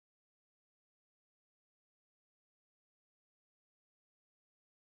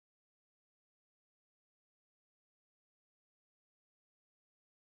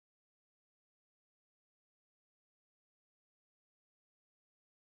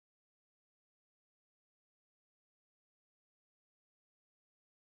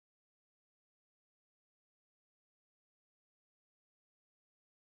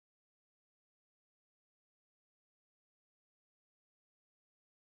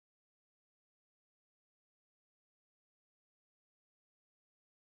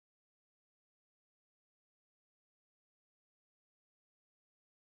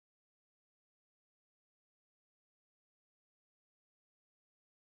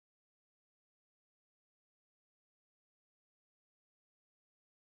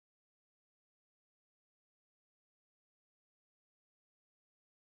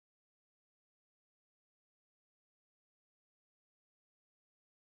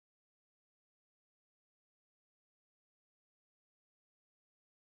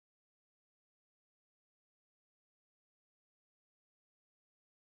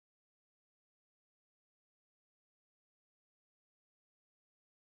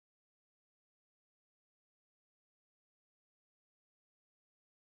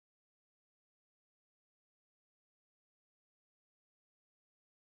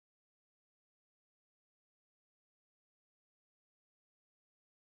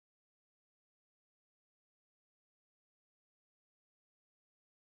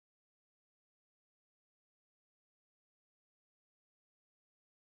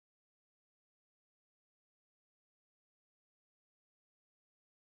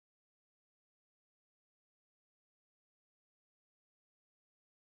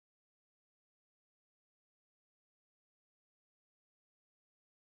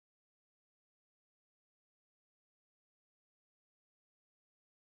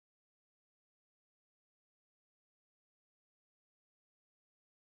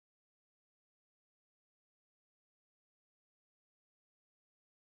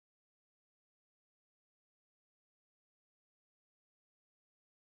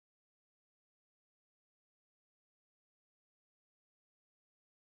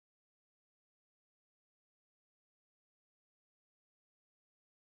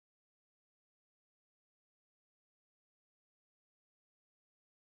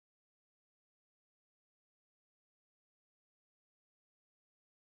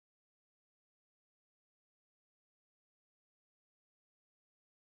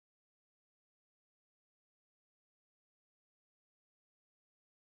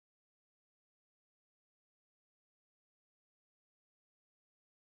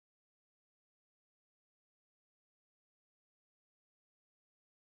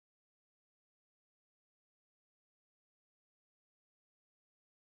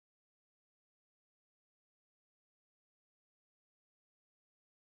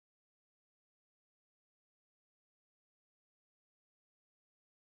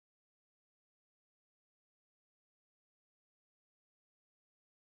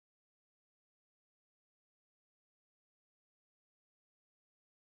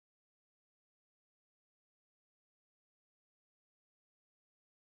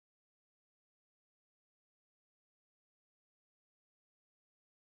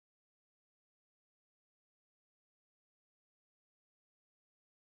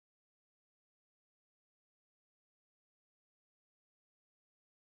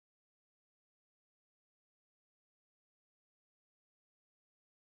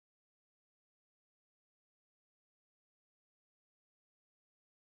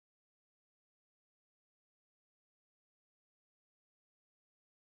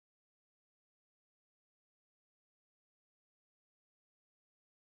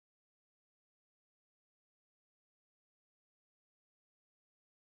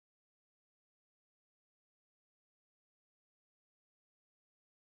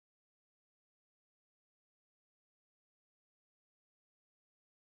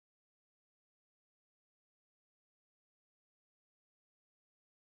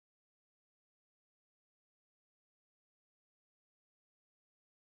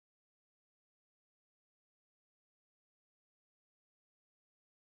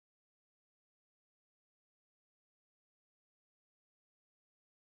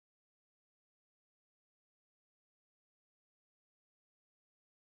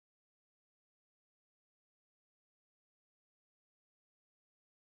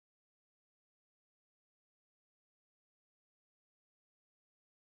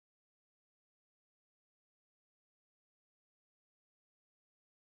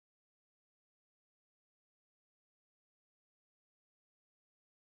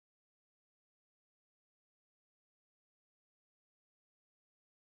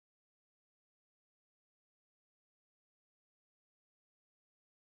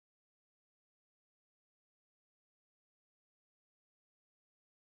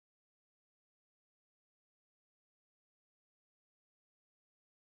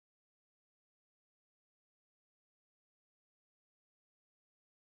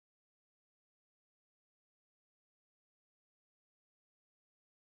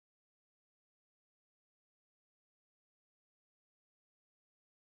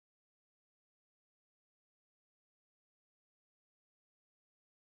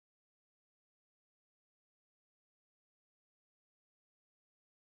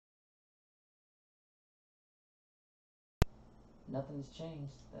Nothing's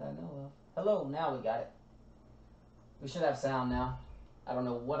changed that I know of. Hello, now we got it. We should have sound now. I don't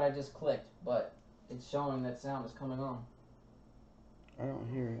know what I just clicked, but it's showing that sound is coming on. I don't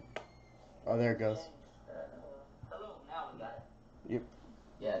hear it. Oh, there it goes. Hello, now we got it. Yep.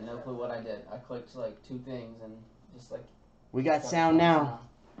 Yeah, no clue what I did. I clicked like 2 things and just like. We got sound now.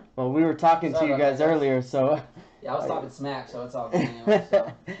 Well, we were talking to you guys earlier, so. Yeah, I was talking smack, so it's all good anyway.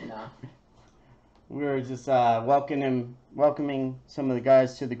 So no. We were just welcoming some of the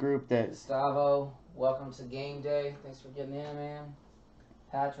guys to the group that. Gustavo, welcome to Game Day. Thanks for getting in, man.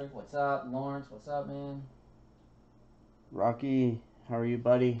 Patrick, what's up? Lawrence, what's up, man? Rocky, how are you,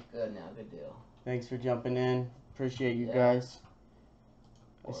 buddy? Good now, good deal. Thanks for jumping in. Appreciate you guys.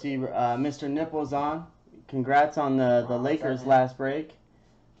 I see Mr. Nipples on. Congrats on the Lakers last break.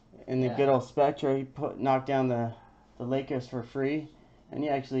 In the good old Spectra, he knocked down the Lakers for free. And he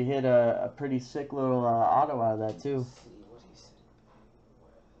actually hit a pretty sick little auto out of that, too. Let's see what he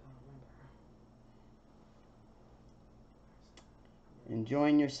said.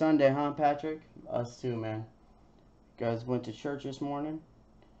 Enjoying your Sunday, huh, Patrick? Us too, man. You guys went to church this morning?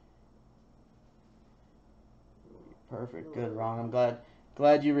 Perfect. Good, Ron. I'm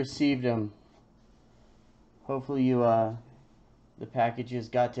glad you received them. Hopefully you the packages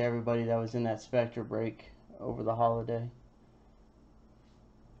got to everybody that was in that Spectra break over the holiday.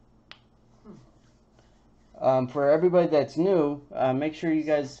 For everybody that's new, make sure you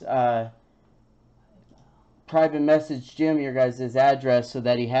guys private message Jim your guys' address so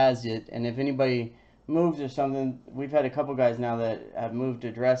that he has it. And if anybody moves or something, we've had a couple guys now that have moved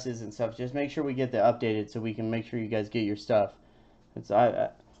addresses and stuff. Just make sure we get that updated so we can make sure you guys get your stuff. It's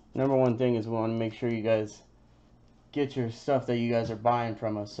number one thing is we want to make sure you guys get your stuff that you guys are buying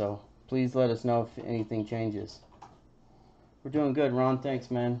from us. So please let us know if anything changes. We're doing good, Ron.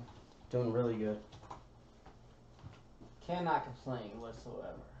 Thanks, man. Doing really good. Cannot complain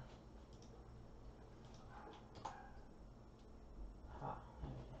whatsoever. Ha,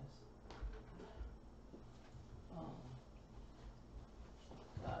 there it is. Oh.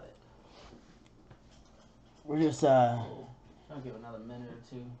 Got it. We're just I'll give another minute or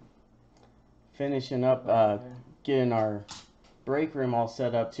two. Finishing up getting our break room all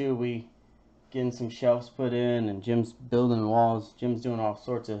set up too. We getting some shelves put in, and Jim's building walls. Jim's doing all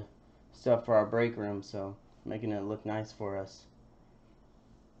sorts of stuff for our break room, so making it look nice for us.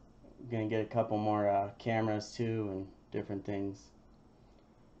 We're gonna get a couple more cameras too and different things.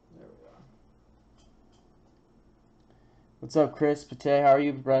 There we are. What's up, Chris Pate? How are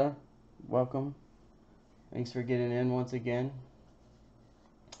you, brother? Welcome. Thanks for getting in once again.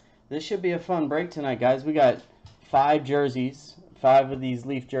 This should be a fun break tonight, guys. We got 5 jerseys, 5 of these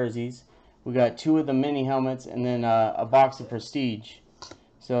Leaf jerseys. We got 2 of the mini helmets, and then a box of Prestige.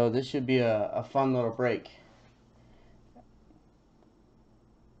 So this should be a fun little break.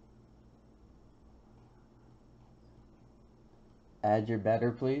 Add your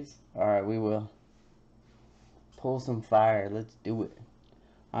better, please. Alright, we will. Pull some fire. Let's do it.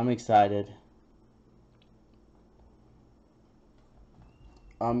 I'm excited.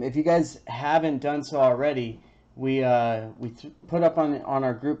 If you guys haven't done so already, we put up on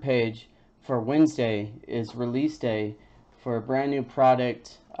our group page for Wednesday is release day for a brand new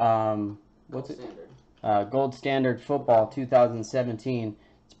product. What's it? Gold Standard Football 2017.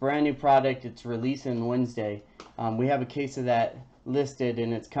 It's a brand new product. It's releasing Wednesday. We have a case of that listed,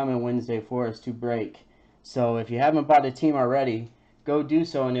 and it's coming Wednesday for us to break. So if you haven't bought a team already, go do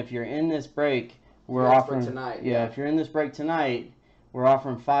so. And if you're in this break, we're offering tonight. Yeah, if you're in this break tonight, we're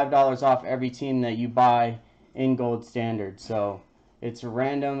offering $5 off every team that you buy in Gold Standard. So it's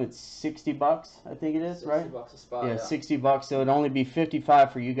random. It's $60, I think it is, right? $60 a spot. Yeah, $60. So it'd only be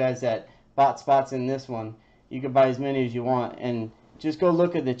 $55 for you guys that bought spots in this one. You can buy as many as you want, and just go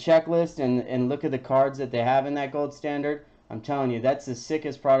look at the checklist and look at the cards that they have in that Gold Standard. I'm telling you, that's the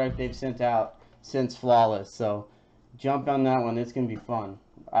sickest product they've sent out since Flawless. So jump on that one. It's gonna be fun.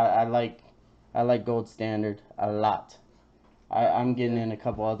 I like Gold Standard a lot. I'm getting in a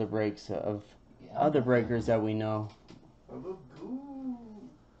couple other breaks of other breakers that we know.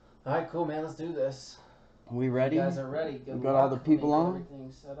 Alright, cool, man. Let's do this. We ready? You guys are ready. Good We got all the people on?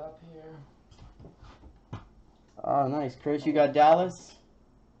 Everything set up here. Oh, nice. Chris, you got Dallas?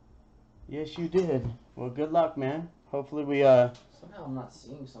 Yes, you did. Well, good luck, man. Hopefully we Somehow I'm not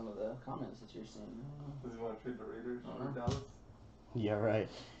seeing some of the comments that you're seeing. Does he want to trade the Raiders for Dallas? Yeah, right.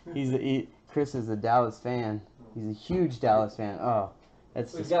 Chris is a Dallas fan. He's a huge Dallas fan. Oh,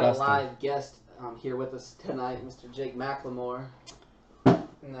 that's We've disgusting. got a live guest here with us tonight, Mr. Jake McLemore,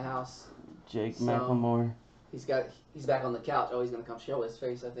 in the house. Jake McLemore. He's back on the couch. Oh, he's gonna come show his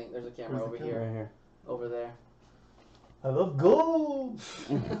face. I think there's a camera over here. Right here. Over there. I love gold.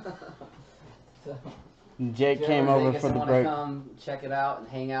 So, Jake if you're came ever in over Vegas for and the wanna break. come check it out and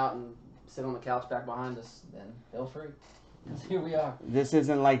hang out and sit on the couch back behind us, then feel free. Because here we are. This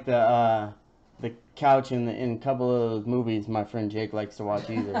isn't like the couch in a couple of those movies my friend Jake likes to watch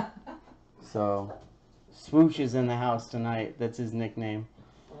either. So, Swoosh is in the house tonight. That's his nickname.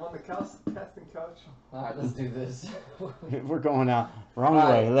 I'm on the casting couch. Alright, let's do this. We're going out. Wrong All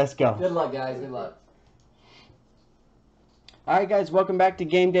way. right. Let's go. Good luck, guys. Good luck. All right, guys. Welcome back to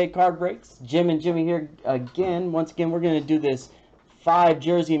Game Day Card Breaks. Jim and Jimmy here again. Once again, we're going to do this 5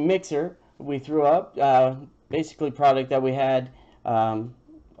 jersey mixer we threw up. Basically, product that we had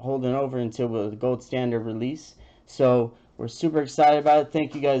holding over until the gold standard release. So we're super excited about it.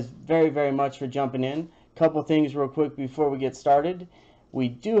 Thank you guys very, very much for jumping in. Couple things real quick before we get started. We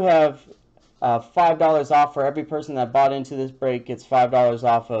do have $5 off for every person that bought into this break. Gets $5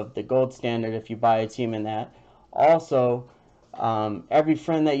 off of the gold standard if you buy a team in that. Also, every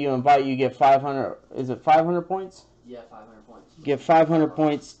friend that you invite, you get 500. Is it 500 points? Yeah, 500 points. Get 500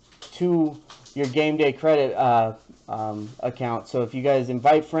 points to your Game Day credit account. So if you guys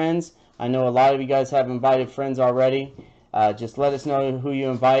invite friends, I know a lot of you guys have invited friends already. Just let us know who you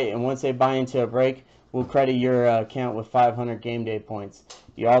invite, and once they buy into a break, we'll credit your account with 500 Game Day points.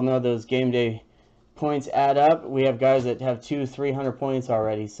 You all know those Game Day points add up. We have guys that have $200-300 points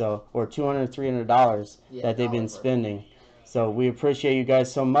already, so or $200-300 that they've been spending. So we appreciate you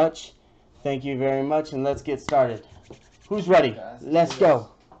guys so much. Thank you very much, and let's get started. Who's ready? Let's go.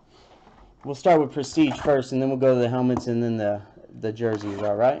 We'll start with Prestige first, and then we'll go to the helmets and then the jerseys,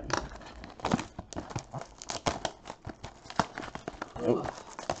 all right?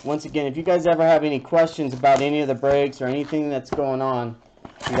 Once again, if you guys ever have any questions about any of the breaks or anything that's going on,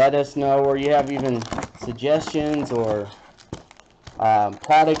 let us know, or you have even suggestions or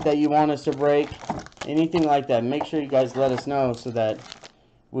product that you want us to break, anything like that. Make sure you guys let us know so that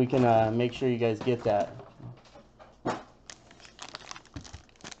we can make sure you guys get that.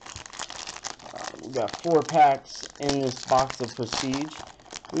 We got 4 packs in this box of Prestige.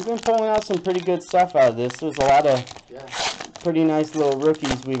 We've been pulling out some pretty good stuff out of this. There's a lot of pretty nice little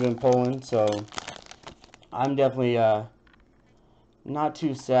rookies we've been pulling, so I'm definitely not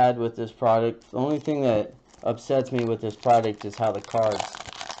too sad with this product. The only thing that upsets me with this product is how the cards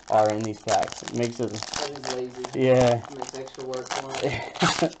are in these packs. It makes it lazy. Yeah. It makes extra work for me.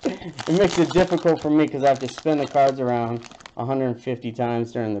 It makes it difficult for me because I have to spin the cards around 150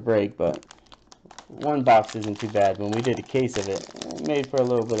 times during the break, but one box isn't too bad. When we did a case of it, it made for a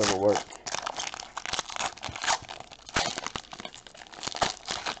little bit of a work.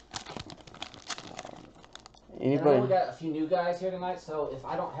 Anybody? I know we got a few new guys here tonight, so if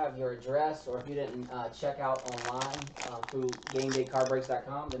I don't have your address or if you didn't check out online through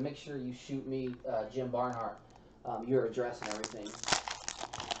GameDayCardBreaks.com, then make sure you shoot me, Jim Barnhart, your address and everything.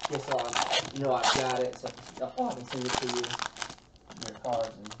 Just so I know I've got it, so I can send it to you, your cards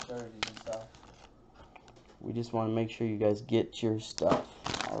and jerseys and stuff. We just want to make sure you guys get your stuff.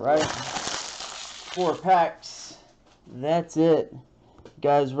 All right, 4 packs. That's it. You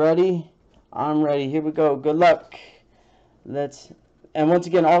guys ready? I'm ready. Here we go. Good luck. And once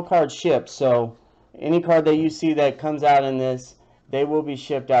again, all cards ship. So any card that you see that comes out in this, they will be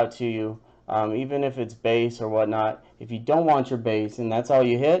shipped out to you, even if it's base or whatnot. If you don't want your base and that's all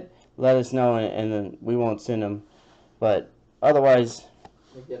you hit, let us know, and then we won't send them. But otherwise,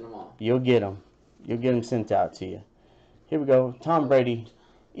 you're getting them all. You'll get them. You'll get them sent out to you. Here we go. Tom Brady.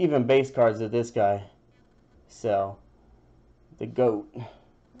 Even base cards of this guy sell. The GOAT.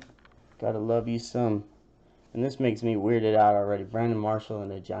 Gotta love you some. And this makes me weirded out already. Brandon Marshall in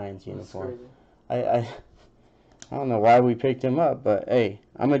a Giants uniform. I don't know why we picked him up, but hey,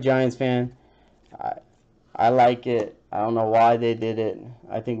 I'm a Giants fan. I like it. I don't know why they did it.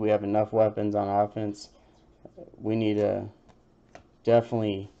 I think we have enough weapons on offense. We need to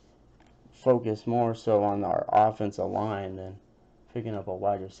definitely focus more so on our offensive line than picking up a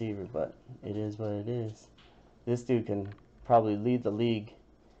wide receiver, but it is what it is. This dude can probably lead the league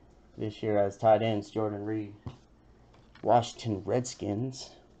this year as tight ends. Jordan Reed. Washington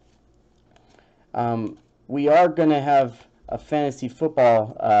Redskins. We are going to have a fantasy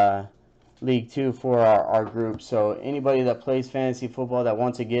football league too for our group, so anybody that plays fantasy football that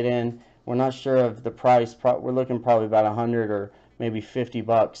wants to get in, we're not sure of the price. We're looking probably about 100 or maybe 50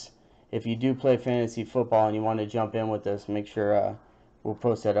 bucks. If you do play fantasy football and you want to jump in with us, make sure we'll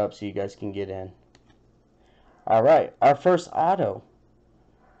post that up so you guys can get in. All right, our first auto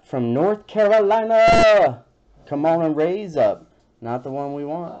from North Carolina. Come on and raise up. Not the one we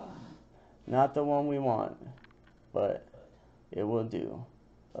want. Not the one we want. But it will do.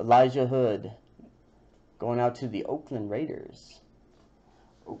 Elijah Hood. Going out to the Oakland Raiders.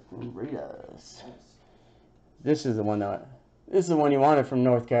 Oakland Raiders. This is the one you wanted from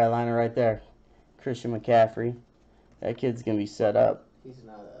North Carolina right there. Christian McCaffrey. That kid's going to be set up. He's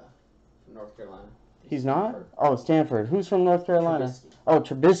not from North Carolina. He's not? Oh, Stanford. Who's from North Carolina? Trubisky. Oh,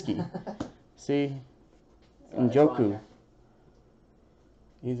 Trubisky. See? Njoku.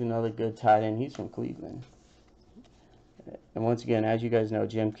 He's another good tight end. He's from Cleveland. And once again, as you guys know,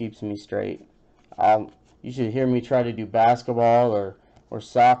 Jim keeps me straight. You should hear me try to do basketball or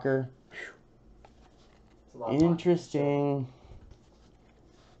soccer. Interesting.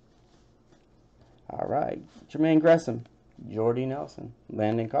 All right. Jermaine Gresham, Jordy Nelson,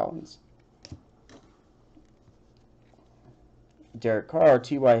 Landon Collins, Derek Carr,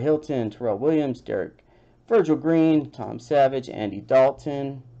 T.Y. Hilton, Terrell Williams, Virgil Green, Tom Savage, Andy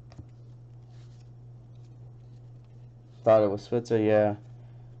Dalton. Thought it was Switzer, yeah.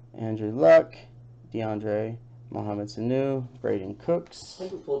 Andrew Luck, DeAndre, Mohamed Sanu, Braden Cooks. I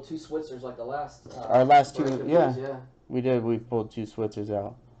think we pulled 2 Switzers like the last. Our last 2, yeah. Yeah. We did. We pulled 2 Switzers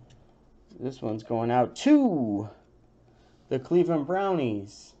out. This one's going out to the Cleveland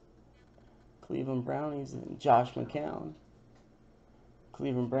Brownies. Cleveland Brownies and Josh McCown.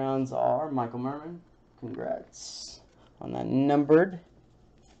 Cleveland Browns are Michael Merman. Congrats on that numbered.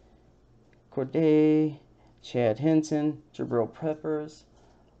 Corday, Chad Henson, Jabril Peppers.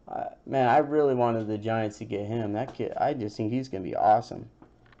 Man, I really wanted the Giants to get him. That kid, I just think he's going to be awesome.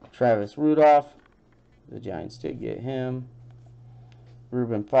 Travis Rudolph. The Giants did get him.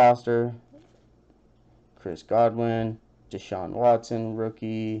 Reuben Foster. Chris Godwin. Deshaun Watson,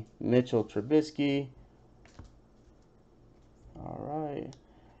 rookie. Mitchell Trubisky. All right.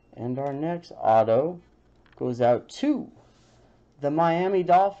 And our next auto goes out to the Miami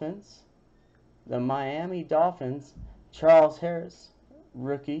Dolphins. The Miami Dolphins. Charles Harris,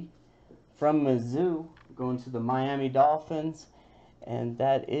 rookie from Mizzou, going to the Miami Dolphins. And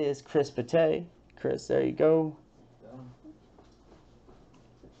that is Chris Pate. Chris, there you go.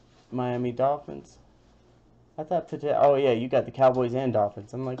 Miami Dolphins. I thought Pate. Oh, yeah, you got the Cowboys and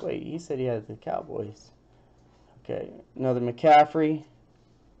Dolphins. I'm like, wait, he said he had the Cowboys. Okay, another McCaffrey.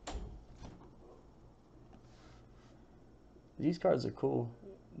 These cards are cool.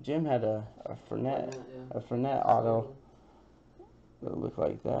 Jim had a Fournette, a Fournette auto that looked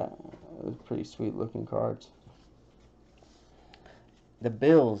like that. It was pretty sweet looking cards. The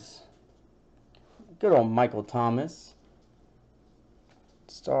Bills. Good old Michael Thomas.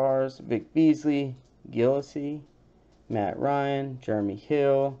 Stars, Vic Beasley, Gillislee, Matt Ryan, Jeremy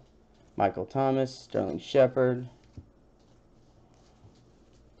Hill, Michael Thomas, Sterling Shepard,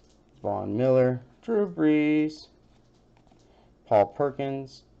 Vaughn Miller, Drew Brees, Paul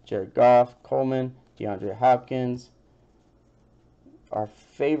Perkins, Jared Goff, Coleman, DeAndre Hopkins, our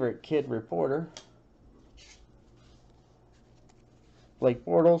favorite kid reporter, Blake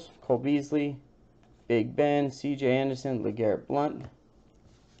Bortles, Cole Beasley, Big Ben, CJ Anderson, LeGarrette Blount,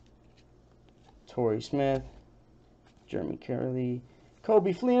 Torrey Smith, Jeremy Curley,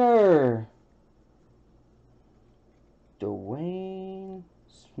 Kobe Fleener, Dwayne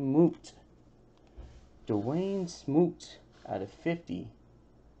Smoot. Dwayne Smoot out of 50.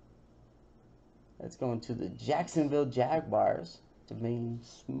 That's going to the Jacksonville Jaguars. Dwayne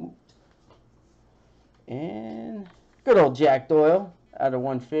Smoot. And good old Jack Doyle out of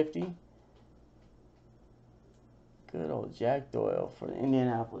 150. Good old Jack Doyle for the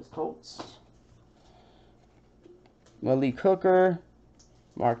Indianapolis Colts. Malik Hooker,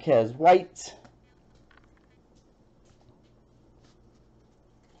 Marquez White,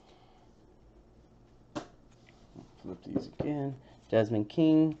 flip these again, Desmond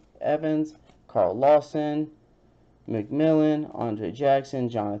King, Evans, Carl Lawson, McMillan, Andre Jackson,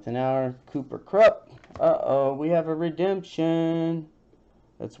 Jonathan Auer, Cooper Krupp. Uh-oh, we have a redemption.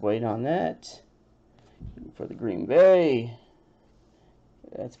 Let's wait on that. For the Green Bay.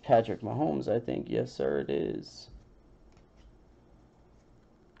 That's Patrick Mahomes, I think. Yes, sir, it is.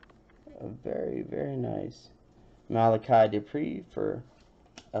 Very, very nice. Malachi Dupree for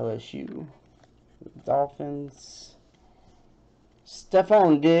LSU. Dolphins.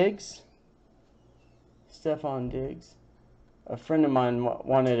 Stephon Diggs. A friend of mine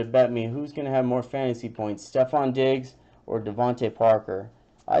wanted to bet me who's going to have more fantasy points, Stephon Diggs or Devontae Parker.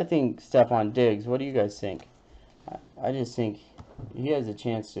 I think Stephon Diggs. What do you guys think? I just think he has a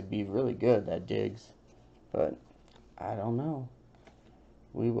chance to be really good, that Diggs. But I don't know.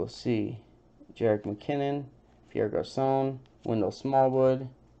 We will see. Jerick McKinnon, Pierre Garçon, Wendell Smallwood,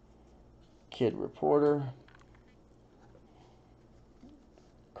 Kid Reporter,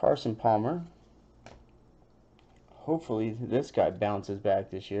 Carson Palmer. Hopefully this guy bounces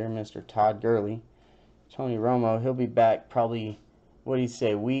back this year, Mr. Todd Gurley, Tony Romo, he'll be back probably, what do you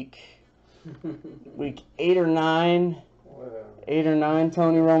say, week 8 or 9? Whatever. 8 or 9,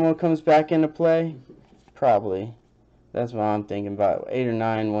 Tony Romo comes back into play? Probably. That's what I'm thinking about. 8 or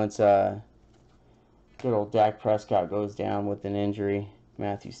 9 once good old Dak Prescott goes down with an injury.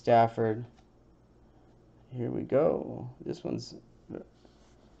 Matthew Stafford. Here we go. This one's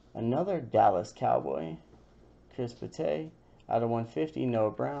another Dallas Cowboy. Chris Pate. Out of 150,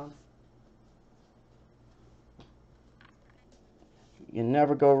 Noah Brown. You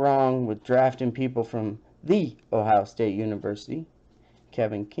never go wrong with drafting people from the Ohio State University.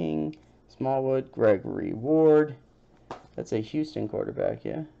 Kevin King, Smallwood, Gregory Ward. That's a Houston quarterback,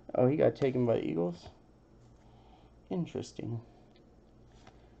 yeah. Oh, he got taken by the Eagles. Interesting.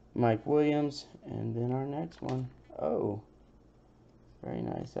 Mike Williams, and then our next one. Oh, very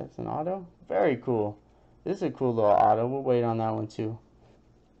nice. That's an auto. Very cool. This is a cool little auto. We'll wait on that one too.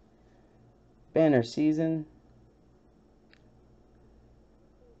 Banner season.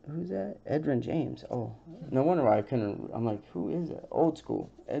 Who's that? Edrin James. Oh, no wonder why I couldn't. I'm like, who is that? Old school.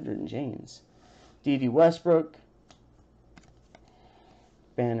 Edrin James. D.D. Westbrook.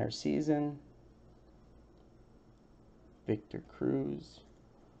 Banner season. Victor Cruz.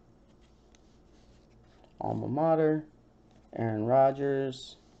 Alma Mater. Aaron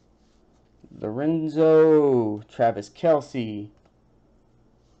Rodgers. Lorenzo. Travis Kelce.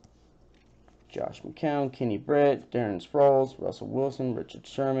 Josh McCown, Kenny Britt, Darren Sproles, Russell Wilson, Richard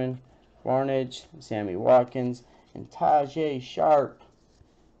Sherman, Barnage, Sammy Watkins, and Tajay Sharp.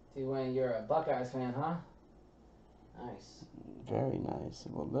 T-Wayne, you're a Buckeyes fan, huh? Nice. Very nice.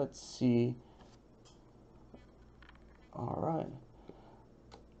 Well, let's see. All right.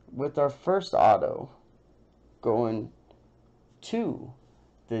 With our first auto going to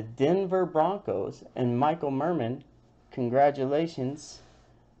the Denver Broncos and Michael Merman, congratulations.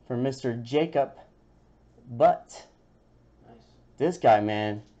 For Mr. Jacob Butt. Nice. This guy,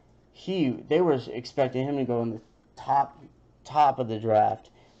 man, they were expecting him to go in the top of the draft,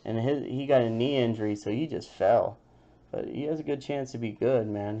 and he got a knee injury, so he just fell. But he has a good chance to be good,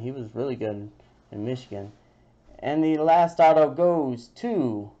 man. He was really good in Michigan. And the last auto goes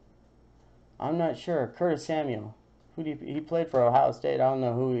to, I'm not sure, Curtis Samuel. He played for Ohio State. I don't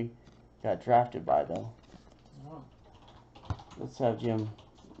know who he got drafted by though. Wow. Let's have Jim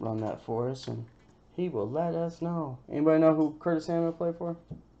run that for us, and he will let us know. Anybody know who Curtis Samuel played for?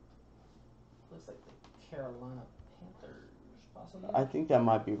 Looks like the Carolina Panthers, possibly. I think that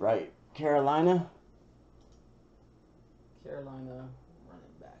might be right. Carolina? Carolina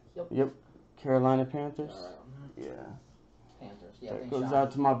running back. Yep. Yep. Carolina Panthers? All right. Yeah. Panthers. Yeah. That goes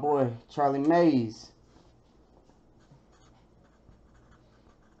out to my boy, Charlie Mays.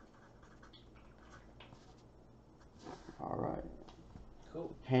 All right.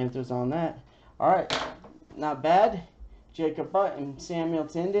 Cool. Panthers on that. All right. Not bad. Jacob Butt and Samuel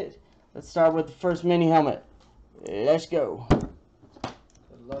Tindit. Let's start with the first mini helmet. Let's go.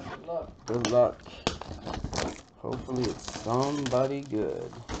 Good luck. Good luck. Good luck. Hopefully it's somebody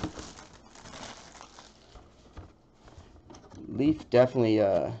good. Leaf definitely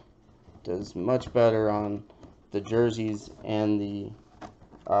does much better on the jerseys and the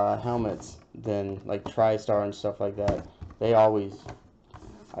helmets than like TriStar and stuff like that. They always,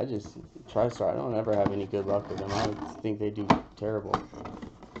 TriStar, I don't ever have any good luck with them. I think they do terrible.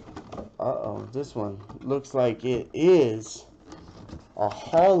 Uh-oh, this one looks like it is a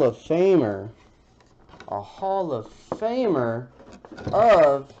Hall of Famer. A Hall of Famer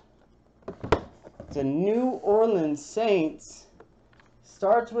of the New Orleans Saints.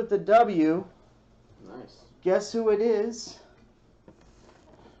 Starts with the W. Nice. Guess who it is?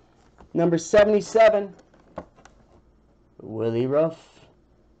 Number 77. Willie Ruff.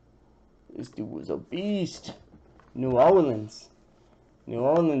 This dude was a beast. New Orleans. New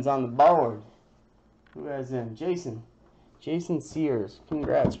Orleans on the board. Who has them? Jason. Jason Sears.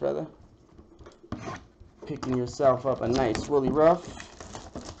 Congrats, brother. Picking yourself up a nice Willie Ruff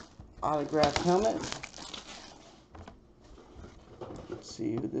autographed helmet. Let's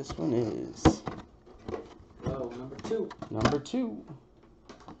see who this one is. Oh, number 2. Number 2.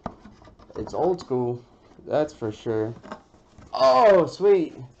 It's old school, that's for sure. Oh,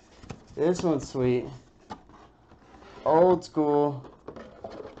 sweet. This one's sweet. Old school.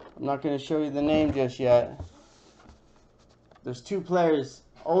 I'm not going to show you the name just yet. There's 2 players,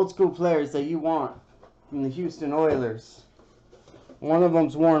 old school players that you want from the Houston Oilers. One of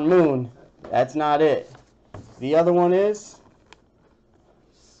them's Warren Moon. That's not it. The other one is?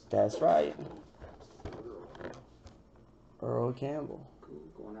 That's right. Earl Campbell. Cool.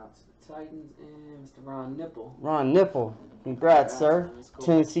 Going out to the Titans and Mr. Ron Nipple. Ron Nipple. Congrats, sir. That's cool.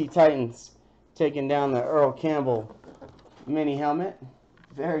 Tennessee Titans. taking down the Earl Campbell mini helmet.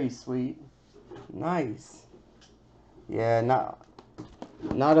 Very sweet. Nice. Yeah, not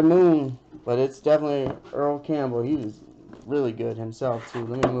a Moon, but it's definitely Earl Campbell. He was really good himself too.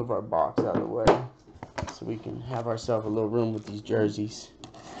 Let me move our box out of the way so we can have ourselves a little room with these jerseys.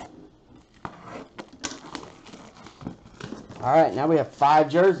 All right, now we have 5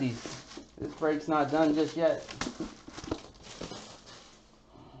 jerseys. This break's not done just yet.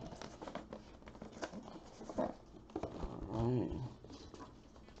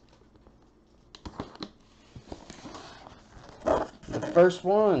 The first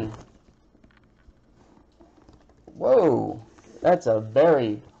one. Whoa, that's a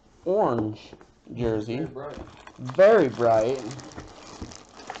very orange jersey. Very bright. Very bright.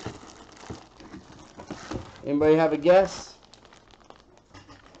 Anybody have a guess?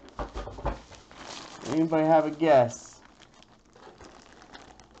 Anybody have a guess?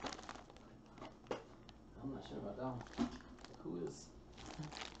 I'm not sure about that one. Who is?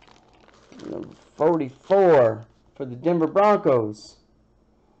 Number 44 for the Denver Broncos.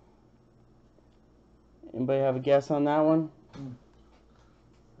 Anybody have a guess on that one?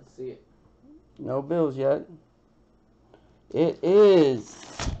 Let's see it. No Bills yet. It is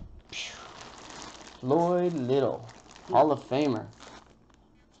Floyd Little, Hall of Famer.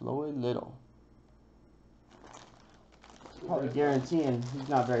 Floyd Little. Probably guaranteeing he's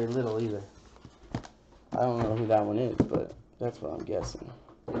not very little either. I don't know who that one is, but that's what I'm guessing.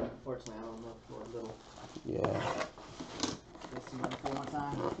 Yeah, unfortunately, I don't know Floyd Little. Yeah. Let's see one more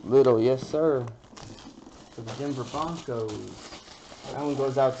time. Little, yes sir. For the Denver Broncos. That one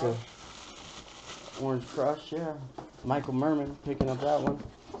goes out to Orange Crush, yeah. Michael Merman picking up that one.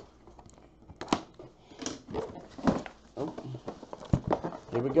 Oh.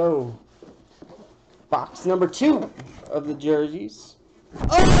 Here we go. Box number 2 of the jerseys.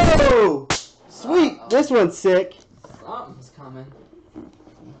 Oh! Sweet! This one's sick. Something's coming.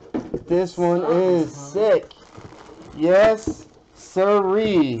 This one is sick. Yes,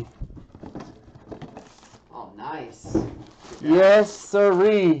 sirree. Oh, nice. Yes,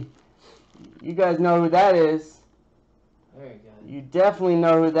 sirree. You guys know who that is. Very good. You definitely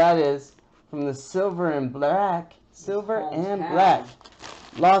know who that is. From the Silver and Black. Silver and Hometown. Black.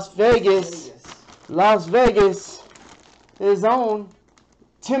 Las Vegas. Las Vegas. His own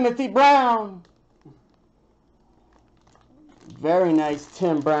Timothy Brown. Very nice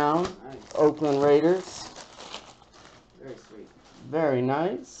Tim Brown. Nice. Oakland Raiders. Very sweet. Very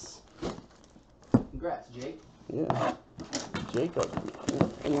nice. Congrats, Jake. Yeah. Jacob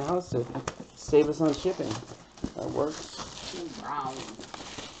in the house to save us on shipping. That works. Tim Brown.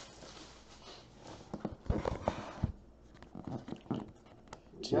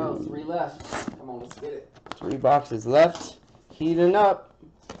 Here we go. 3 left. Come on, let's get it. 3 boxes left. Heating up.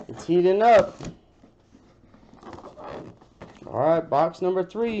 It's heating up. Alright, box number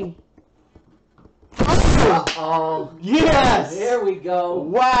 3. Uh-oh. Yes! There we go.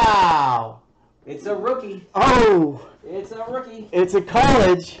 Wow! It's a rookie. Oh! It's a rookie. It's a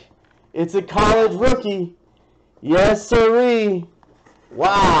college. It's a college rookie. Yes, sirree.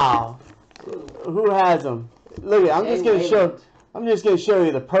 Wow. Who has them? Look, I'm just gonna show. I'm just gonna show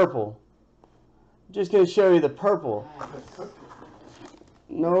you the purple. I'm just gonna show you the purple.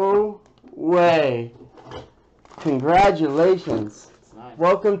 No way. Congratulations. Nice.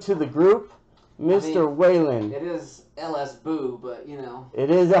 Welcome to the group, Mr. Whalen. It is LS Boo, but you know.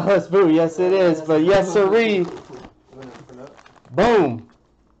 It is Ellis Boo. Yes, it is. But yes, sirree. Boom.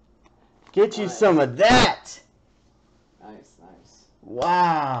 Get you Nice. some of that. Nice, nice.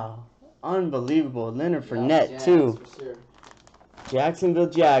 Wow. Unbelievable. Leonard Yeah, Fournette, Jazz, too. For sure. Jacksonville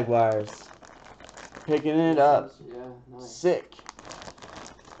Jaguars. Picking it up. Yeah, nice. Sick.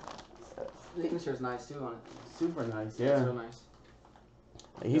 The signature's nice too on it. Super nice, It's yeah. real nice.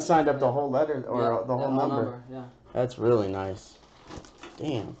 He signed up the whole letter, or Yeah, the whole that number. Yeah. That's really nice.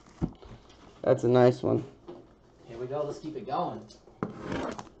 Damn. That's a nice one. Here we go. Let's keep it going.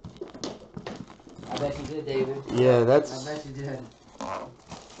 I bet you did, David. Yeah, that's... I bet you did.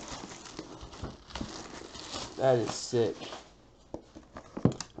 That is sick.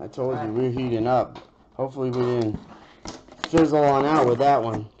 I told you, we're heating up. Hopefully we didn't fizzle on out with that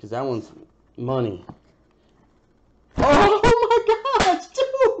one, because that one's money. Oh my gosh,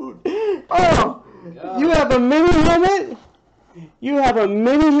 dude! Oh, you have a mini helmet? You have a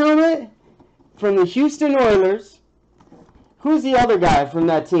mini helmet from the Houston Oilers. Who's the other guy from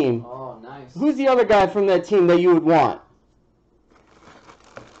that team? Oh, nice. Who's the other guy from that team that you would want?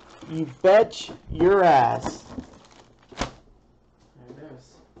 You bet your ass. There it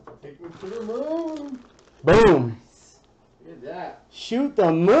is. Take me to the moon. Boom. at that. Shoot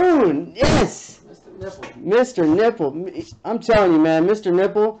the moon. Yes. Mr. Nipple. Mr. Nipple. I'm telling you, man, Mr.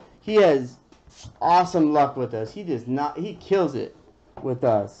 Nipple, he has awesome luck with us. He does not, he kills it with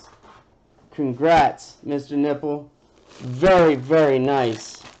us. Congrats, Mr. Nipple. Very, very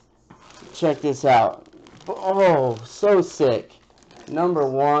nice. Check this out. Oh, so sick. Number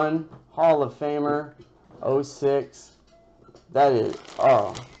 1, Hall of Famer, 06. That is,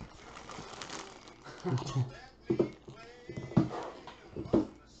 oh.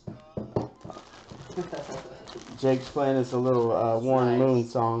 Jake's playing us a little Warren Moon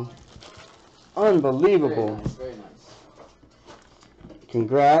song. Unbelievable. Very nice, very nice.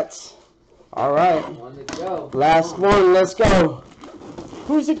 Congrats. All right. One to go. Last one. Let's go.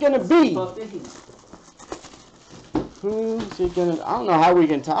 Who's it going to be? Who's it going to... I don't know how we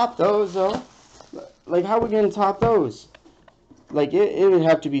can top those, though. Like, how are we going to top those? Like, it would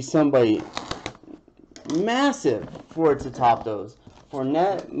have to be somebody massive for it to top those.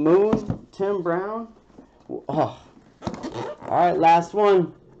 Fournette, Moon, Tim Brown. Oh. All right, last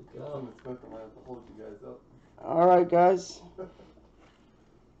one. All right, guys.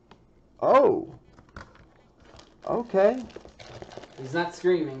 Oh. Okay. He's not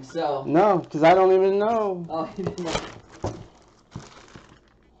screaming, so. No, because I don't even know. Oh, he didn't know.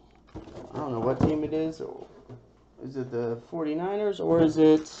 I don't know what team it is. Is it the 49ers or is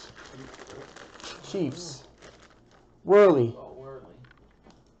it Chiefs? Worley. Oh, Worley.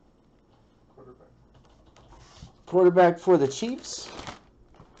 Quarterback for the Chiefs.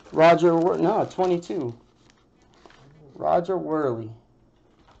 No, 22. Roger Worley.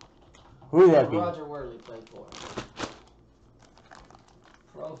 Who would that be? Roger Worley played for.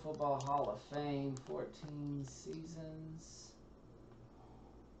 Pro Football Hall of Fame, 14 seasons.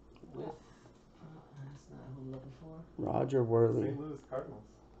 With, that's not who I'm looking for. Roger Worley. St. Louis Cardinals.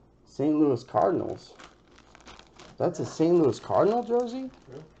 St. Louis Cardinals. That's a St. Louis Cardinal jersey?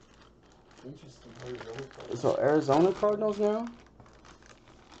 Yeah. Interesting. So Arizona Cardinals now?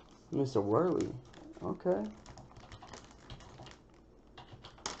 Mr. Worley. Okay.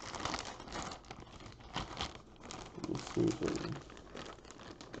 Let's see if it...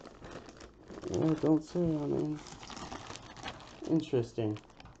 Yeah, don't say, I mean... Interesting.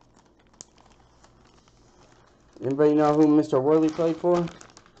 Anybody know who Mr. Worley played for?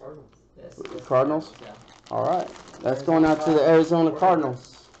 Cardinals. Yes, Cardinals? Yeah. Alright. That's going out to the Arizona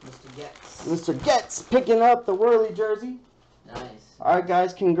Cardinals. Mr. Getz. Mr. Getz picking up the Worley jersey. Nice. Alright,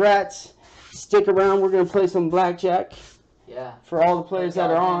 guys, congrats. Stick around. We're going to play some blackjack. Yeah. For all the players that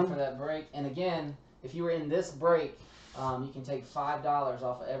are on. For that break. And again, if you were in this break, you can take $5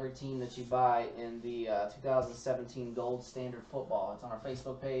 off of every team that you buy in the 2017 Gold Standard Football. It's on our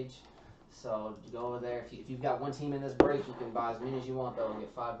Facebook page. So you go over there. If you've got one team in this break, you can buy as many as you want, though, and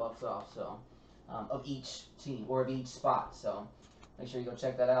get $5 off. So of each team or of each spot. So make sure you go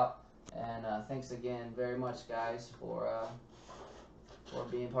check that out. And thanks again very much, guys, for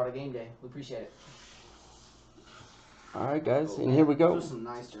being part of Game Day. We appreciate it. All right, guys, and here we go. Those are some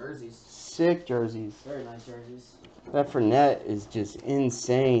nice jerseys. Sick jerseys. Very nice jerseys. That Fournette is just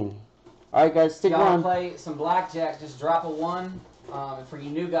insane. All right, guys, stick Y'all around. play some blackjack. Just drop a 1. And for you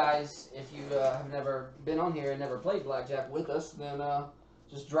new guys, if you have never been on here and never played blackjack with us, then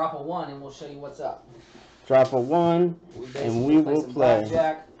just drop a 1 and we'll show you what's up. Drop a 1, and we will some play.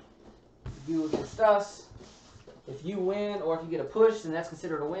 Blackjack. You against us. If you win or if you get a push, then that's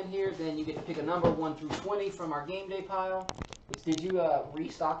considered a win here. Then you get to pick a number 1 through 20 from our game day pile. Did you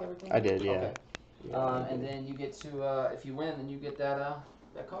restock everything? I did, yeah. Okay. And then you get to, if you win, then you get that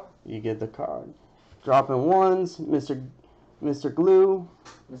card. You get the card. Dropping 1s, Mr. Glue.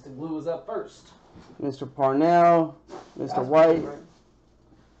 Mr. Glue is up first. Mr. Parnell, Mr. White,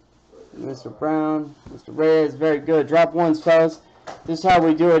 Mr. Brown, Mr. Reyes. Very good. Drop 1s, fellas. This is how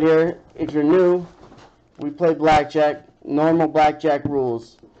we do it here. If you're new, we play blackjack. Normal blackjack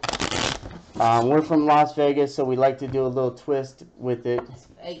rules. We're from Las Vegas, so we like to do a little twist with it.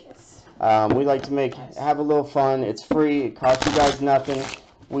 Vegas. We like to have a little fun. It's free. It costs you guys nothing.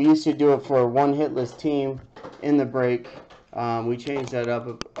 We used to do it for a one hitless team in the break. We changed that up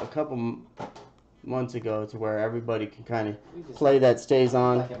a couple months ago to where everybody can kind of play that stays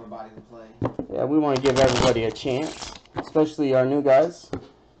on. Like everybody to play. Yeah, we want to give everybody a chance, especially our new guys.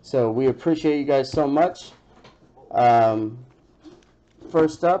 So we appreciate you guys so much.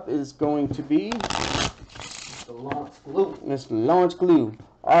 First up is going to be Mr. Lawrence Glue. Mr. Lawrence Glue.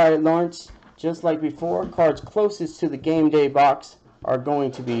 All right, Lawrence, just like before, cards closest to the game day box are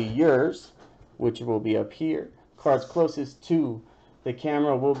going to be yours, which will be up here. Cards closest to the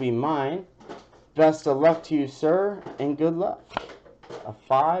camera will be mine. Best of luck to you, sir, and good luck. A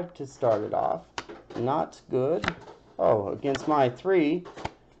 5 to start it off. Not good. Oh, against my 3.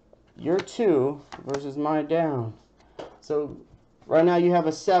 Your 2 versus my down. So right now you have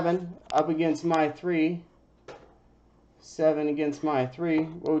a 7 up against my 3. 7 against my 3.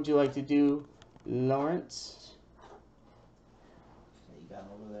 What would you like to do, Lawrence? You got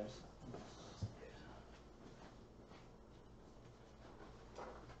over there.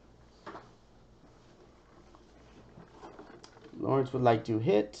 Lawrence would like to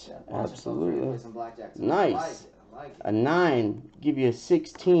hit. Absolutely. Some blackjack. Nice. I like it. A 9. Give you a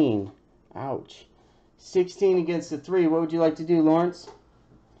 16. Ouch. 16 against the 3. What would you like to do, Lawrence?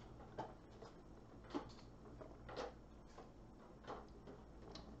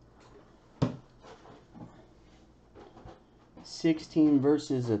 $16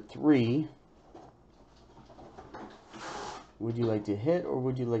 versus a 3. Would you like to hit or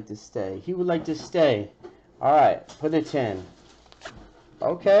would you like to stay? He would like to stay. All right, put a 10.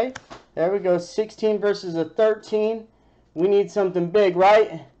 Okay, there we go. 16 versus a 13. We need something big,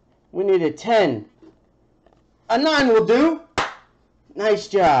 right? We need a 10. A 9 will do. Nice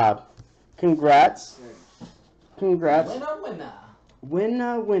job. Congrats. Congrats. Winner, winner.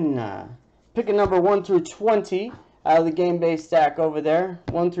 Winner, winner. Pick a number 1 through 20 out of the GameDay stack over there.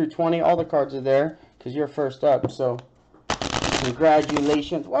 1 through 20. All the cards are there because you're first up. So,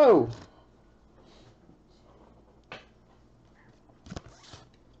 congratulations. Whoa.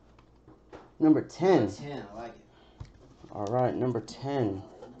 Number 10. Number 10, I like it. All right, number 10. Number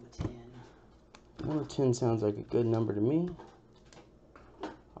 10. Number 10 sounds like a good number to me.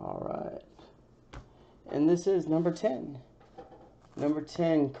 All right. And this is number 10. Number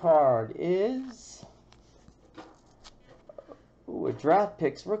 10 card is... Ooh, a draft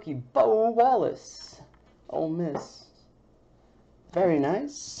picks rookie, Bo Wallace. Ole Miss. Very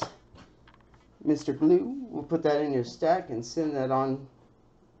nice. Mr. Glue, we'll put that in your stack and send that on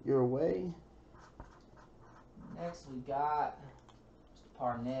your way. Next we got Mr.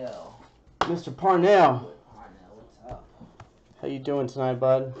 Parnell. Mr. Parnell. Parnell, what's up? How you doing tonight,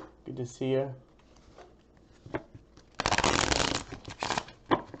 bud? Good to see you.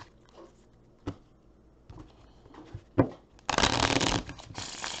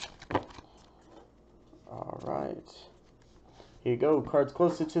 All right. Here you go. Cards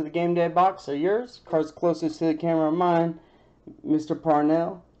closest to the GameDay box are yours. Cards closest to the camera are mine. Mr.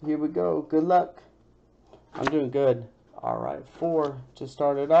 Parnell, here we go. Good luck. I'm doing good. All right, 4 to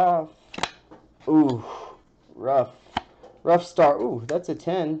start it off. Ooh, rough. Rough start. Ooh, that's a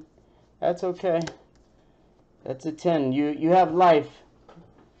 10. That's okay. That's a 10. You have life,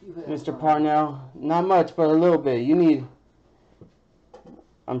 Mr. Parnell. Not much, but a little bit. You need...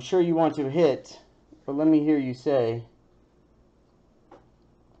 I'm sure you want to hit, but let me hear you say...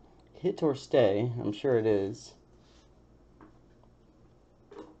 Hit or stay. I'm sure it is.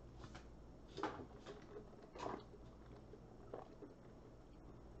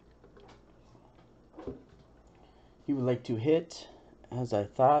 You would like to hit, as I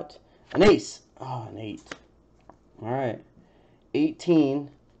thought. An ace. Oh, an 8. All right. 18.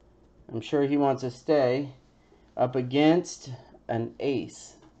 I'm sure he wants to stay up against an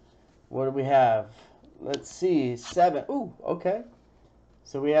ace. What do we have? Let's see. 7. Ooh, okay.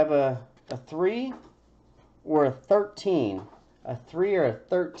 So we have a 3 or a 13. A 3 or a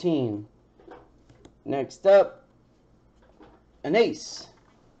 13. Next up, an ace.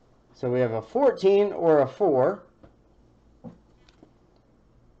 So we have a 14 or a 4.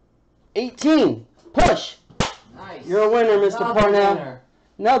 18. Push. Nice. You're a winner, Mr. Parnell. Winner.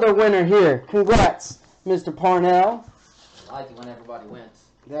 Another winner here. Congrats, Mr. Parnell. I like it when everybody wins.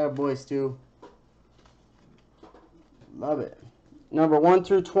 That boy, Stu. Love it. Number 1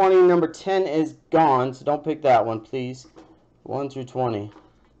 through 20. Number 10 is gone, so don't pick that one, please. 1 through 20. Yeah,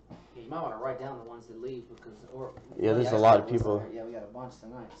 you might want to write down the ones that leave because, Yeah, there's a lot of people. Yeah, we got a bunch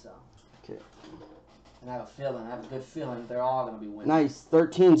tonight, so. Okay. And I have a good feeling they're all going to be winning. Nice.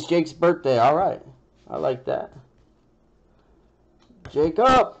 13's Jake's birthday. All right. I like that.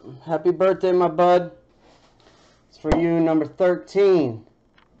 Jacob, happy birthday, my bud. It's for you, number 13.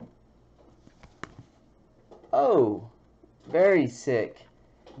 Oh, very sick.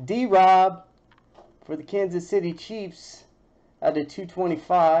 D-Rob for the Kansas City Chiefs out of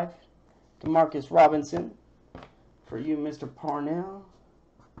 225. DeMarcus Robinson for you, Mr. Parnell.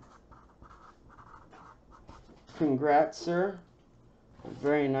 Congrats, sir.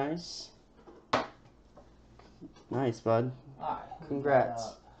 Very nice. Nice, bud. All right.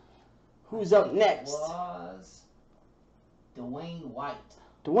 Congrats. Who's up next? Was Dwayne White.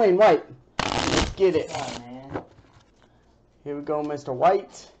 Dwayne White. Let's get it. Yeah, man. Here we go, Mr.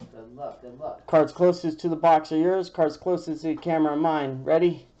 White. Good luck. Good luck. Cards closest to the box are yours. Cards closest to the camera are mine.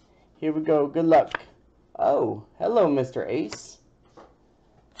 Ready? Here we go. Good luck. Oh, hello, Mr. Ace.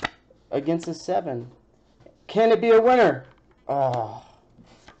 Against a 7. Can it be a winner? Oh,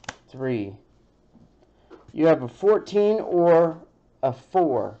 3. You have a 14 or a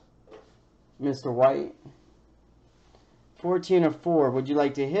 4, Mr. White. 14 or 4. Would you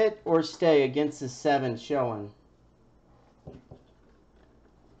like to hit or stay against the 7 showing?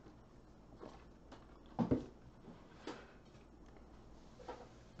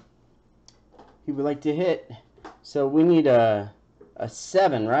 He would like to hit. So we need a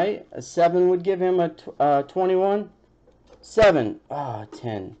 7, right? A 7 would give him a 21. 7. Ah,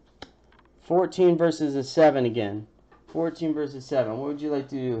 10. 14 versus a 7 again. 14 versus 7. What would you like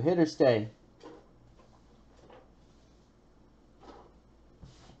to do? Hit or stay?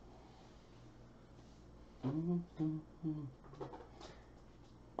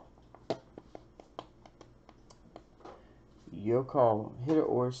 Your call. Hit it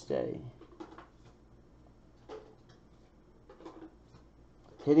or stay.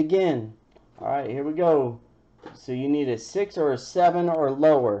 Hit again. Alright, here we go. So you need a 6 or a 7 or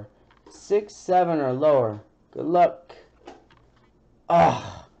lower. 6, 7 or lower. Good luck.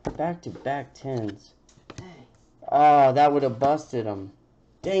 Ah, back-to-back 10s. Ah, that would have busted him.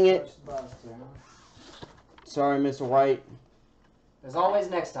 Dang it. Sorry, Mr. White. There's always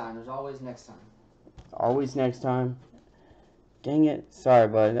next time. There's always next time. Always next time. Dang it. Sorry,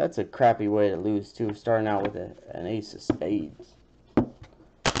 bud. That's a crappy way to lose, too. Starting out with an ace of spades.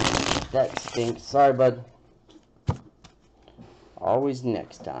 That stinks. Sorry, bud. Always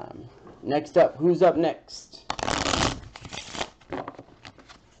next time. Next up. Who's up next?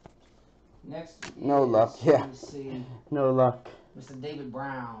 Next. No luck. Yeah. No luck. Mr. David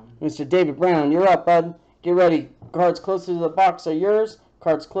Brown. Mr. David Brown, you're up, bud. Get ready. Cards closest to the box are yours.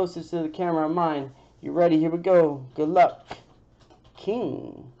 Cards closest to the camera are mine. You ready? Here we go. Good luck.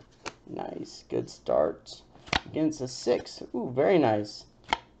 King. Nice. Good start. Against a 6. Ooh, very nice.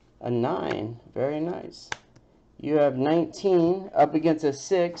 A 9. Very nice. You have 19 up against a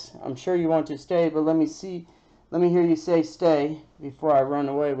 6. I'm sure you want to stay, but let me see. Let me hear you say stay before I run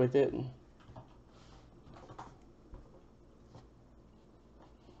away with it.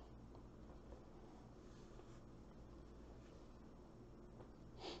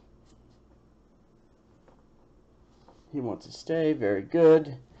 He wants to stay. Very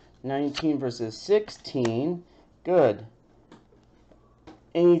good. 19 versus 16. Good.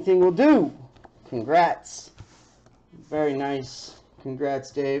 Anything will do. Congrats. Very nice.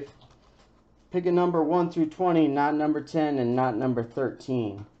 Congrats, Dave. Pick a number 1 through 20, not number 10 and not number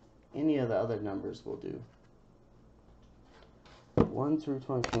 13. Any of the other numbers will do. 1 through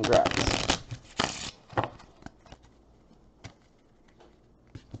 20. Congrats.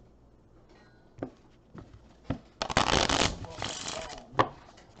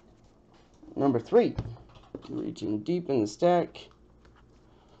 Number 3, reaching deep in the stack.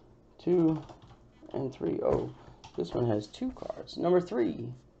 2 and 3. Oh, this one has 2 cards. Number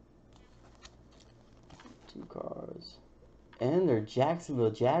 3, 2 cards. And they're Jacksonville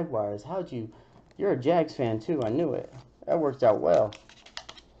Jaguars. How'd you... You're a Jags fan too, I knew it. That worked out well.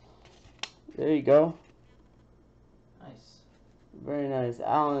 There you go. Nice. Very nice.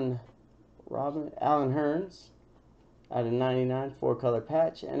 Alan Hearns. Out of 99, 4-color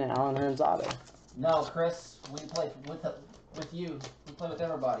patch, and an Alan Hearns auto. No, Chris, we play with you. We play with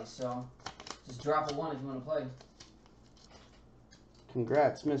everybody, so just drop a 1 if you want to play.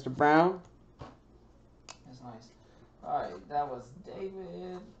 Congrats, Mr. Brown. That's nice. All right, that was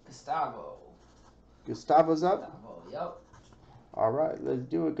David Gustavo. Gustavo's up? Gustavo, yep. All right, let's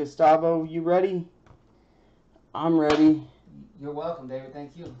do it. Gustavo, you ready? I'm ready. You're welcome, David.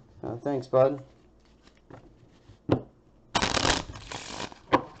 Thank you. Thanks, bud.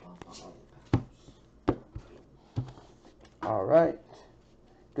 All right.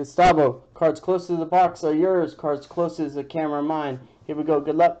 Gustavo, cards close to the box are yours. Cards closest to the camera are mine. Here we go.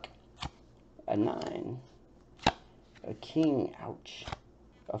 Good luck. A 9. A king. Ouch.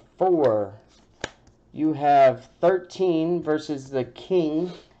 A 4. You have 13 versus the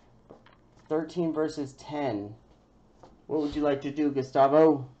king. 13 versus 10. What would you like to do,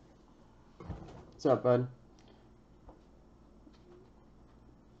 Gustavo? What's up, bud?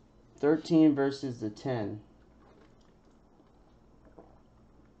 13 versus the 10.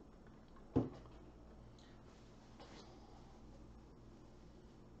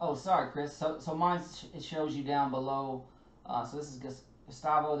 Oh, sorry, Chris. So mine, it shows you down below. So this is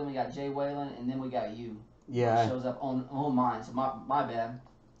Gustavo, then we got Jay Whalen, and then we got you. Yeah. It shows up on mine, so my bad.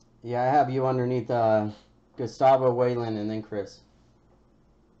 Yeah, I have you underneath Gustavo, Whalen, and then Chris.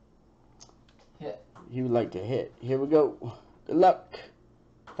 Hit. You would like to hit. Here we go. Good luck.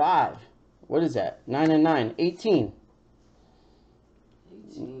 5. What is that? 9 and 9. 18.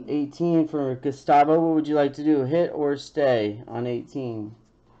 18 for Gustavo. What would you like to do? Hit or stay on 18?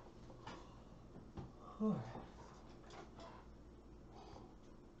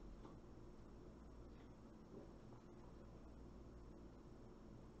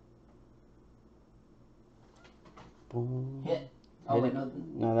 Boom. Hit. Oh, wait, no.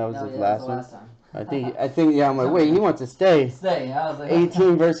 No, that was No, the yeah, last that one. was the last time. I think, yeah, I'm like, wait, he wants to stay. Stay. I was like,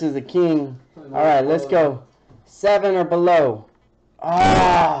 18 versus the king. All right, let's go. 7 or below.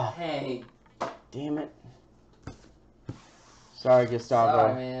 Ah! Hey. Damn it. Sorry, Gustavo.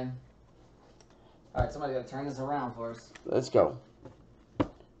 Sorry, man. All right, somebody got to turn this around for us. Let's go.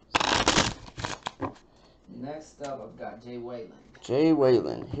 Next up, I've got Jay Wayland. Jay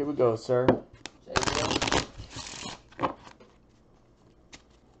Wayland. Here we go, sir. Jay Wayland.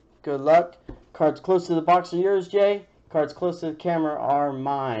 Good luck. Cards close to the box are yours, Jay. Cards close to the camera are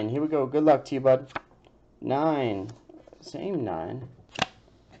mine. Here we go. Good luck to you, bud. 9. Same 9.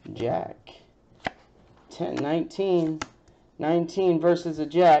 Jack. 10, 19. 19 versus a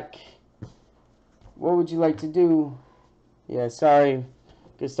jack. What would you like to do? Yeah, sorry,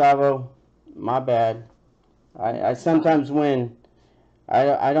 Gustavo. My bad. I sometimes win.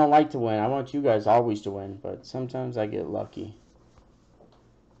 I don't like to win. I want you guys always to win, but sometimes I get lucky.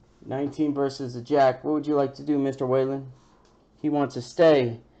 19 versus a jack. What would you like to do, Mr. Wayland? He wants to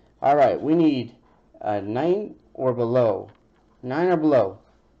stay. All right, we need a 9 or below. 9 or below.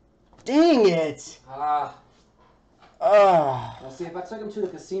 Dang it! Now, see, if I took him to the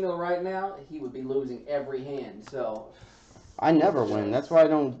casino right now, he would be losing every hand. So I never win. That's why I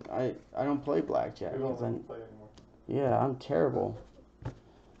don't play blackjack. We don't 'Cause play anymore. yeah, I'm terrible.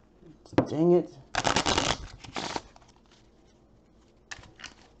 Dang it.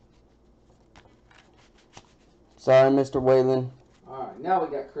 Sorry, Mr. Wayland. all right, now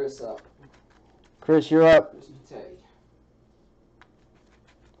we got Chris up. Chris, you're up. Chris Matei.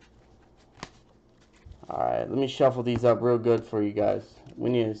 Alright, let me shuffle these up real good for you guys. We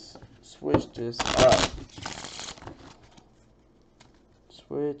need to switch this up.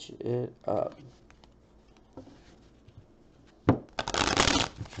 Switch it up.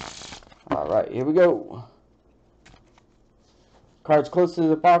 Alright, here we go. Cards close to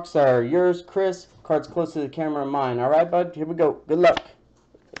the box are yours, Chris. Cards close to the camera are mine. Alright, bud, here we go. Good luck.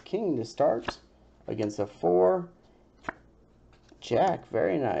 The king to start against a 4. Jack,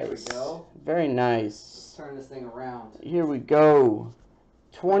 very nice. There we go. Very nice. Let's turn this thing around. Here we go.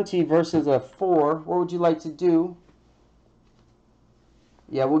 20 versus a 4. What would you like to do?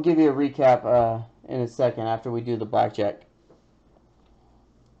 Yeah, we'll give you a recap in a second after we do the blackjack.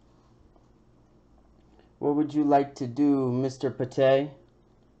 What would you like to do, Mr. Pate?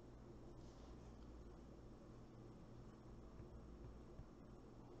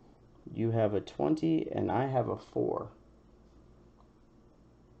 You have a 20 and I have a 4.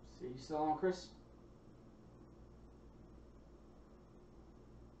 See, you still on, Chris?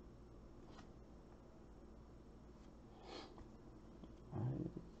 I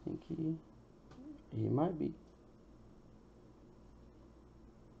think he might be.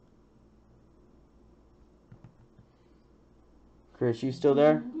 Chris, you still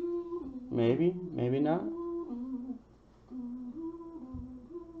there? Maybe, maybe not.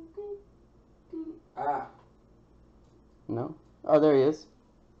 No? Oh, there he is.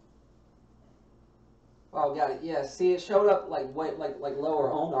 Oh, got it. Yeah, see, it showed up like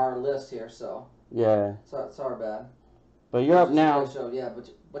lower on our list here, so Yeah. so it's our bad. But you're up Just now. really showed, yeah,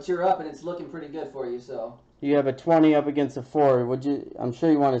 but you're up and it's looking pretty good for you. So You have a 20 up against a 4. Would you? I'm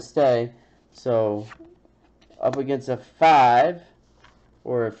sure you want to stay. So up against a 5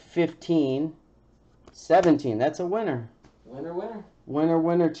 or a 15, 17. That's a winner. winner, winner. Winner,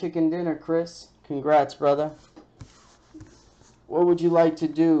 winner, chicken dinner, Chris. Congrats, brother. What would you like to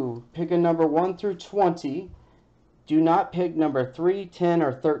do? Pick a number 1 through 20. Do not pick number 3, 10,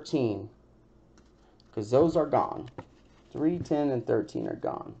 or 13. Because those are gone. 3, 10, and 13 are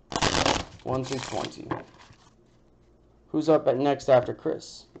gone. 1 through 20. Who's up at next after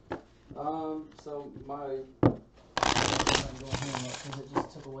Chris? So my because it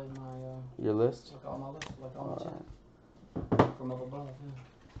just took away my Your list? took all my list, like all my Alright. chat from up above. Yeah.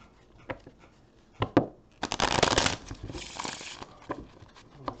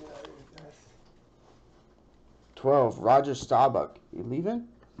 12, Roger Staubach. You leaving?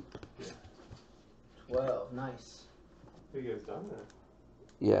 12, nice. You guys done that?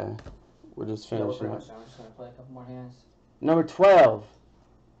 Yeah. We're just Yeah, we're finishing pretty up. much done. We're just gonna play a couple more hands. Number 12,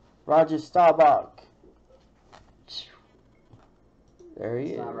 Roger Staubach. There he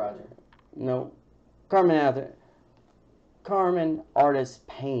It's is. not Roger. No. Carmen Ather. Carmen Artist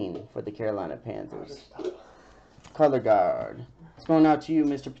Payne for the Carolina Panthers. Color guard. It's going out to you,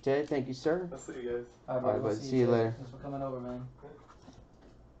 Mr. Pate. Thank you, sir. I'll see you guys. All right, All right, we'll bud. See you later. Thanks for coming over, man.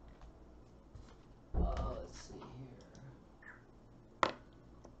 Let's see here.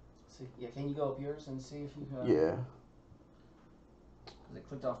 See, yeah, can you go up yours and see if you can? Yeah. Because it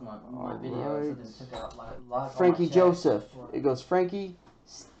clicked off my video, right. so it took out a lot of Frankie my chat. Joseph. It goes Frankie,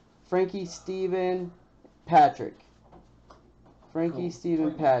 Steven, Patrick. Frankie, Cool. Steven,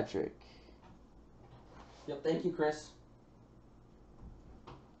 Frankie. Patrick. Yep, thank you, Chris.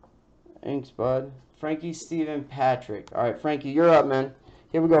 Thanks, bud. Frankie, Steven, Patrick. All right, Frankie, you're up, man.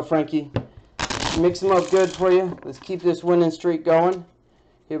 Here we go, Frankie. Mix them up good for you. Let's keep this winning streak going.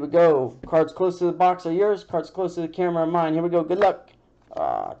 Here we go. Cards close to the box are yours. Cards close to the camera are mine. Here we go. Good luck.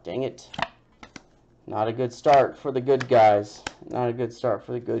 Ah, dang it. Not a good start for the good guys. Not a good start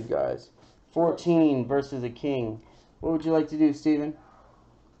for the good guys. 14 versus a king. What would you like to do, Steven?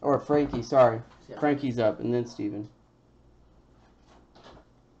 Or Frankie, sorry. Yeah. Frankie's up, and then Steven.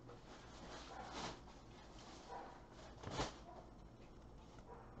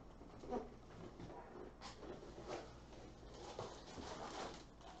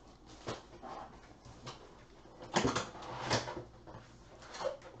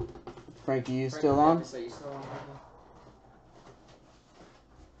 Frankie, you still on? So you still on?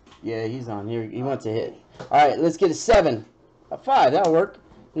 Yeah, he's on. Here, he wants a hit. All right, let's get a 7. A 5, that'll work.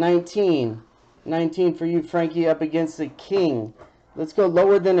 19. 19 for you, Frankie, up against the king. Let's go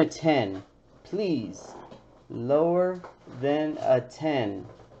lower than a 10. Please. Lower than a 10.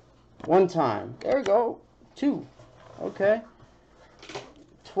 One time. There we go. 2. Okay.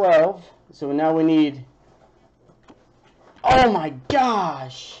 12. So now we need... Oh, my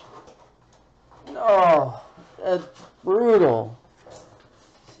gosh. Oh, that's brutal.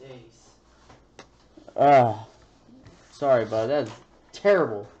 Jeez. Sorry, bud. That's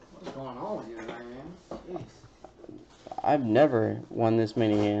terrible. What's going on with you tonight, man? Jeez. I've never won this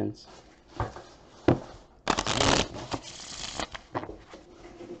many hands.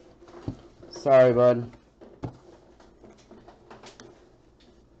 Sorry, bud.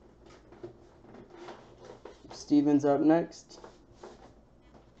 Steven's up next.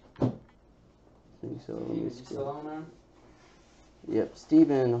 I think so. Let me You see. still on, man? Yep,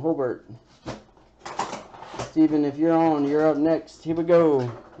 Steven Hobart. Steven, if you're on, you're up next. Here we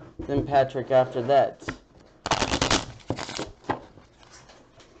go. Then Patrick after that.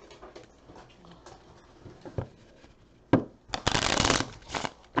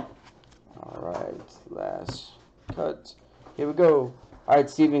 Alright, last cut. Here we go. Alright,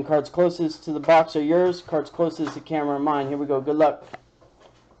 Steven, cards closest to the box are yours. Cards closest to camera are mine. Here we go. Good luck.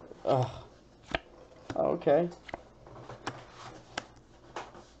 Ugh. Okay.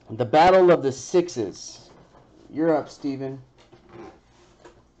 The Battle of the Sixes. You're up, Steven.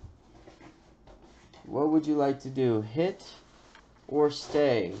 What would you like to do? Hit or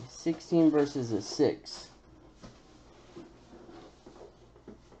stay? 16 versus a 6.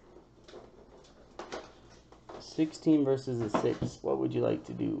 $16 versus a 6. What would you like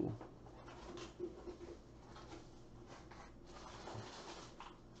to do?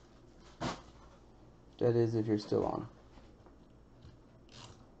 That is if you're still on.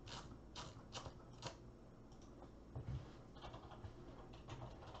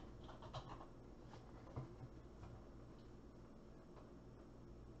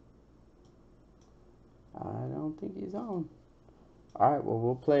 I don't think he's on. Alright, well,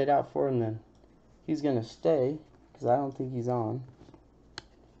 we'll play it out for him then. He's going to stay, because I don't think he's on.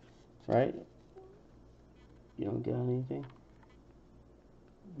 Right? You don't get anything?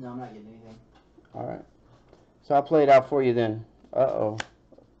 No, I'm not getting anything. Alright. So I'll play it out for you then. Uh-oh.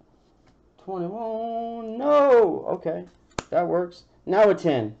 21. No! Okay. That works. Now a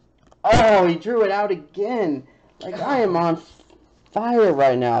 10. Oh, he drew it out again. Like, I am on fire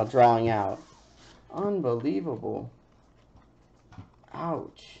right now drawing out. Unbelievable.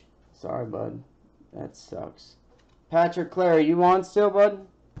 Ouch. Sorry, bud. That sucks. Patrick Clary, you on still, bud?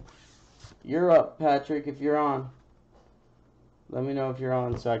 You're up, Patrick, if you're on. Let me know if you're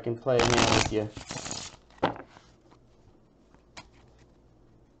on so I can play a hand with you.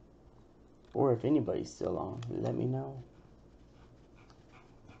 Or if anybody's still on, let me know.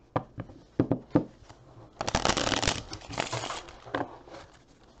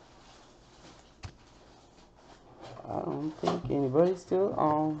 I don't think anybody's still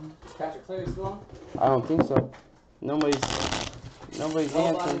on. Patrick Clary still on? I don't think so. Nobody's Nobody's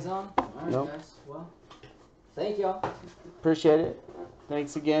answering. on? Alright, Nope. guys. Well, thank y'all. Appreciate it.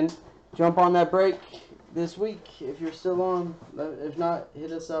 Thanks again. Jump on that break this week if you're still on. If not,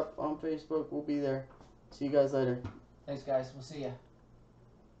 hit us up on Facebook. We'll be there. See you guys later. Thanks, guys. We'll see ya.